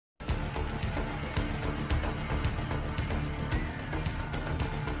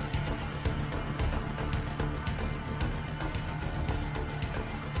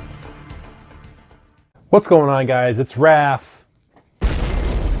What's going on, guys? It's Raph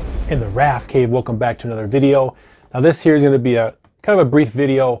in the Raph Cave. Welcome back to another video. Now this here is going to be a kind of a brief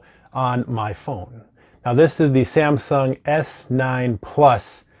video on my phone. Now this is the Samsung S9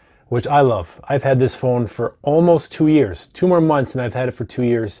 Plus, which I love. I've had this phone for almost 2 years, 2 more months, and I've had it for 2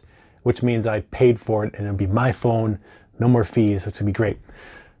 years, which means I paid for it and it'll be my phone, no more fees, which would be great.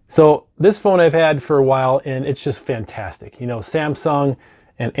 So this phone I've had for a while and it's just fantastic. You know, Samsung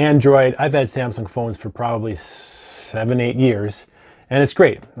and Android, I've had Samsung phones for probably 7-8 years, and it's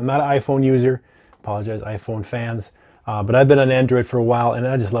great. I'm not an iPhone user, apologize iPhone fans, but I've been on Android for a while and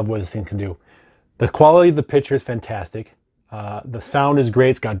I just love what this thing can do. The quality of the picture is fantastic. The sound is great.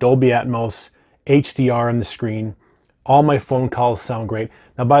 It's got Dolby Atmos, HDR on the screen. All my phone calls sound great.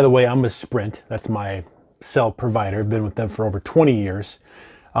 Now, by the way, I'm with Sprint. That's my cell provider. I've been with them for over 20 years.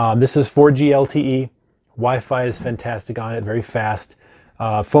 This is 4G LTE. Wi-Fi is fantastic on it, very fast.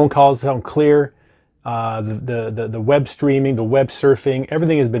 Phone calls sound clear. The web streaming, the web surfing,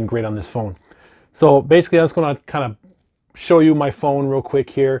 everything has been great on this phone. So basically, I'm just going to kind of show you my phone real quick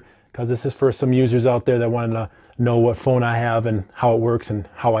here, because this is for some users out there that want to know what phone I have and how it works and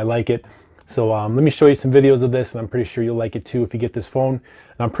how I like it. So let me show you some videos of this, and I'm pretty sure you'll like it too if you get this phone.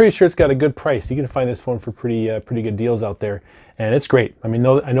 And I'm pretty sure it's got a good price. You can find this phone for pretty good deals out there, and it's great. I mean,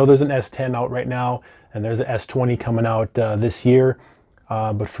 I know there's an S10 out right now, and there's an S20 coming out this year.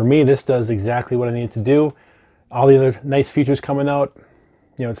 But for me, this does exactly what I need to do. All the other nice features coming out,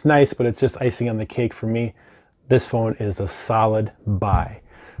 you know, it's nice, but it's just icing on the cake for me. This phone is a solid buy.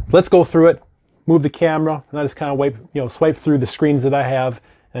 So let's go through it, move the camera, and I just kind of swipe through the screens that I have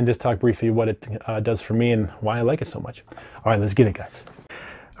and just talk briefly what it does for me and why I like it so much. All right, let's get it, guys.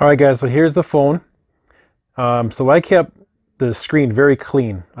 All right, guys, so here's the phone. So I kept the screen very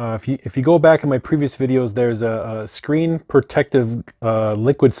clean. If you go back in my previous videos, there's a screen protective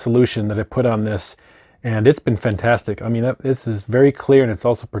liquid solution that I put on this, and it's been fantastic. I mean, this is very clear and it's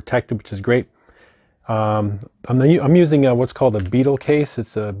also protected, which is great. I'm using what's called a Beetle case.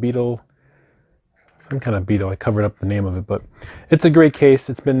 It's a Beetle, some kind of Beetle. I covered up the name of it, but it's a great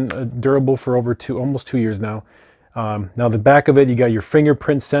case. It's been durable for over almost 2 years now. Now the back of it, you got your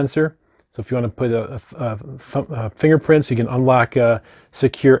fingerprint sensor. So if you want to put fingerprints, you can unlock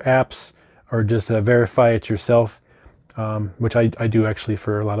secure apps or just verify it yourself, which I do actually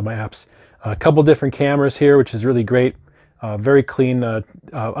for a lot of my apps. A couple different cameras here, which is really great. Very clean, up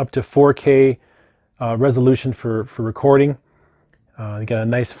to 4K resolution for recording. You got a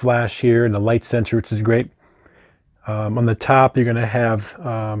nice flash here and a light sensor, which is great. On the top, you're going to have,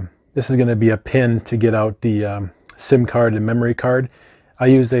 this is going to be a pin to get out the SIM card and memory card. I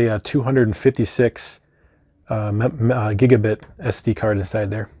use a 256 gigabit SD card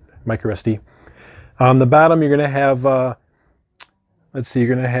inside there, micro SD. On the bottom, you're going to have, let's see, you're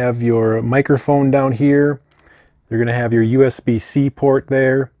going to have your microphone down here. You're going to have your USB-C port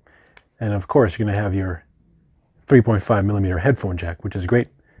there. And of course, you're going to have your 3.5 millimeter headphone jack, which is great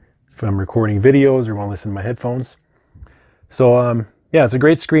if I'm recording videos or want to listen to my headphones. So yeah, it's a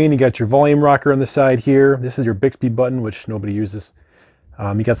great screen. You got your volume rocker on the side here. This is your Bixby button, which nobody uses.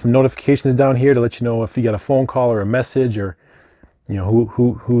 You got some notifications down here to let you know if you got a phone call or a message, or you know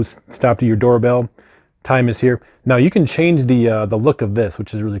who's stopped at your doorbell. Time is here. Now you can change the look of this,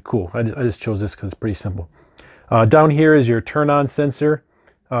 which is really cool. I just chose this because it's pretty simple. Down here is your turn on sensor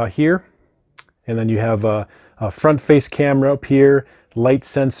here, and then you have a front face camera up here, light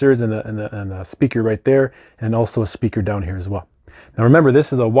sensors, and a speaker right there, and also a speaker down here as well. Now remember,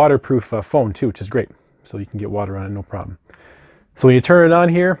 this is a waterproof phone too, which is great. So you can get water on it, no problem. So when you turn it on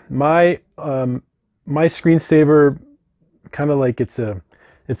here, my screensaver, kind of like it's a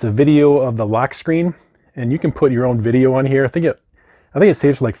video of the lock screen, and you can put your own video on here. I think it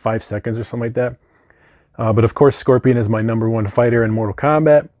saves for like 5 seconds or something like that. But of course, Scorpion is my #1 fighter in Mortal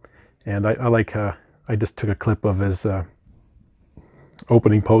Kombat, and I just took a clip of his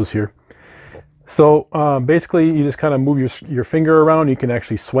opening pose here. So basically, you just kind of move your finger around. You can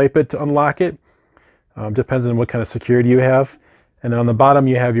actually swipe it to unlock it. Depends on what kind of security you have. And on the bottom,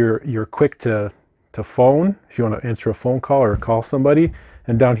 you have your quick to phone, if you want to answer a phone call or call somebody.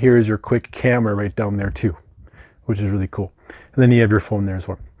 And down here is your quick camera right down there too, which is really cool. And then you have your phone there as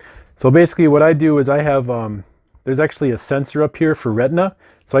well. So basically what I do is I have, there's actually a sensor up here for retina.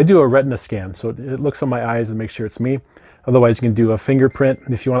 So I do a retina scan. So it looks on my eyes and makes sure it's me. Otherwise, you can do a fingerprint.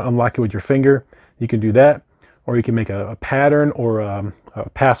 If you want to unlock it with your finger, you can do that. Or you can make a pattern or a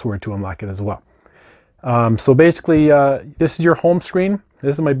password to unlock it as well. So basically, this is your home screen.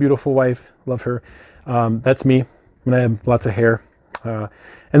 This is my beautiful wife. Love her. That's me when I have lots of hair. And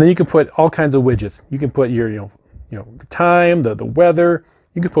then you can put all kinds of widgets. You can put your, the time, the weather.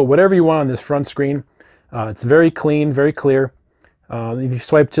 You can put whatever you want on this front screen. It's very clean, very clear. If you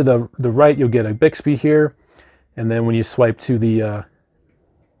swipe to the right, you'll get a Bixby here, and then when you swipe to the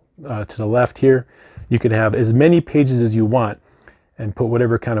left here, you can have as many pages as you want and put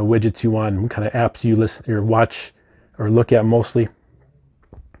whatever kind of widgets you want, what kind of apps you listen or watch or look at mostly.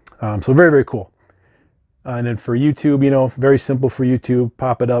 So very, very cool. And then for YouTube, you know, very simple for YouTube.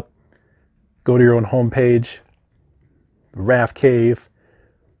 Pop it up, go to your own home page, RAF Cave,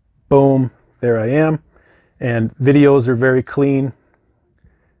 boom, there I am. And videos are very clean,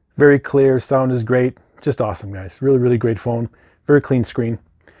 very clear, sound is great, just awesome, guys. Really, really great phone, very clean screen.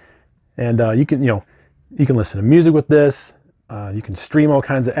 And you can listen to music with this. You can stream all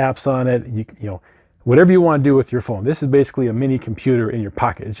kinds of apps on it. You know, whatever you want to do with your phone. This is basically a mini computer in your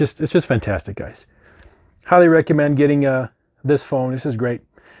pocket. It's just fantastic, guys. Highly recommend getting this phone. This is great.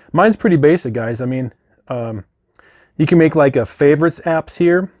 Mine's pretty basic, guys. I mean, you can make like a favorites apps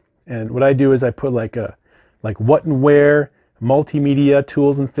here, and what I do is I put like what and where, multimedia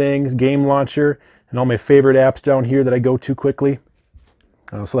tools and things, game launcher, and all my favorite apps down here that I go to quickly.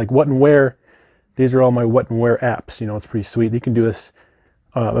 So like what and where, these are all my what and where apps. You know, it's pretty sweet. You can do this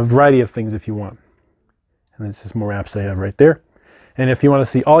a variety of things if you want. And then it's just more apps I have right there. And if you want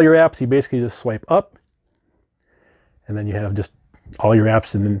to see all your apps, you basically just swipe up, and then you have just all your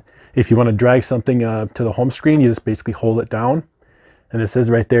apps. And then if you want to drag something to the home screen, you just basically hold it down, and it says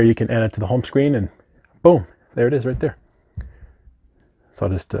right there you can add it to the home screen, and boom, there it is right there. So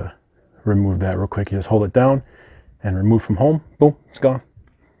I'll just remove that real quick. You just hold it down and remove from home, boom, it's gone.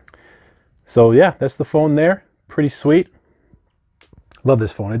 So yeah, that's the phone there. Pretty sweet. Love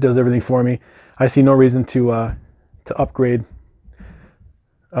this phone. It does everything for me. I see no reason to upgrade.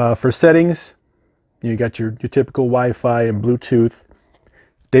 For settings, you got your typical Wi-Fi and Bluetooth,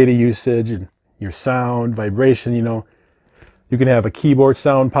 data usage, and your sound, vibration. You know, you can have a keyboard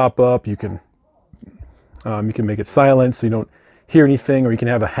sound pop up. You can make it silent so you don't hear anything, or you can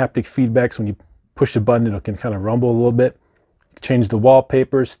have a haptic feedback. So when you push a button, it can kind of rumble a little bit. Change the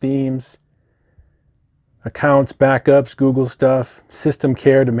wallpapers, themes, accounts, backups, Google stuff, system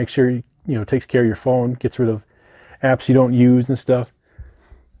care to make sure you know, takes care of your phone, gets rid of apps you don't use and stuff.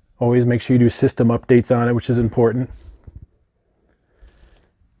 Always make sure you do system updates on it, which is important.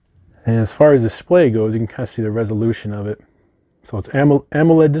 And as far as display goes, you can kind of see the resolution of it. So it's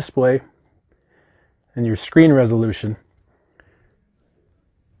AMOLED display, and your screen resolution.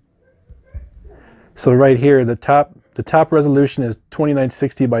 So right here, the top resolution is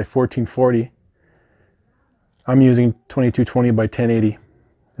 2960 by 1440. I'm using 2220 by 1080,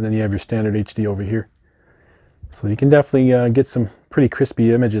 and then you have your standard HD over here. So you can definitely get some pretty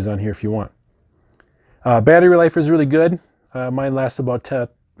crispy images on here if you want. Battery life is really good. Mine lasts about 10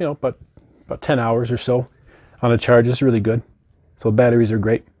 hours or so on a charge. It's really good. So batteries are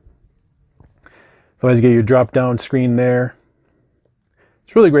great. So as you get your drop down screen there,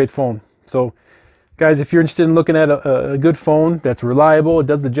 it's a really great phone. So guys, if you're interested in looking at a good phone that's reliable, it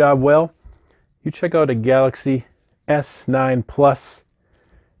does the job well, you check out a Galaxy S9 Plus,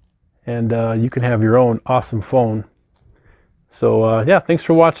 and you can have your own awesome phone. So yeah, thanks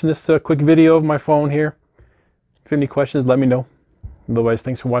for watching this quick video of my phone here. If you have any questions, let me know. Otherwise,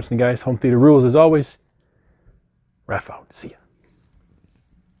 thanks for watching, guys. Home theater rules as always. Raf out. See ya.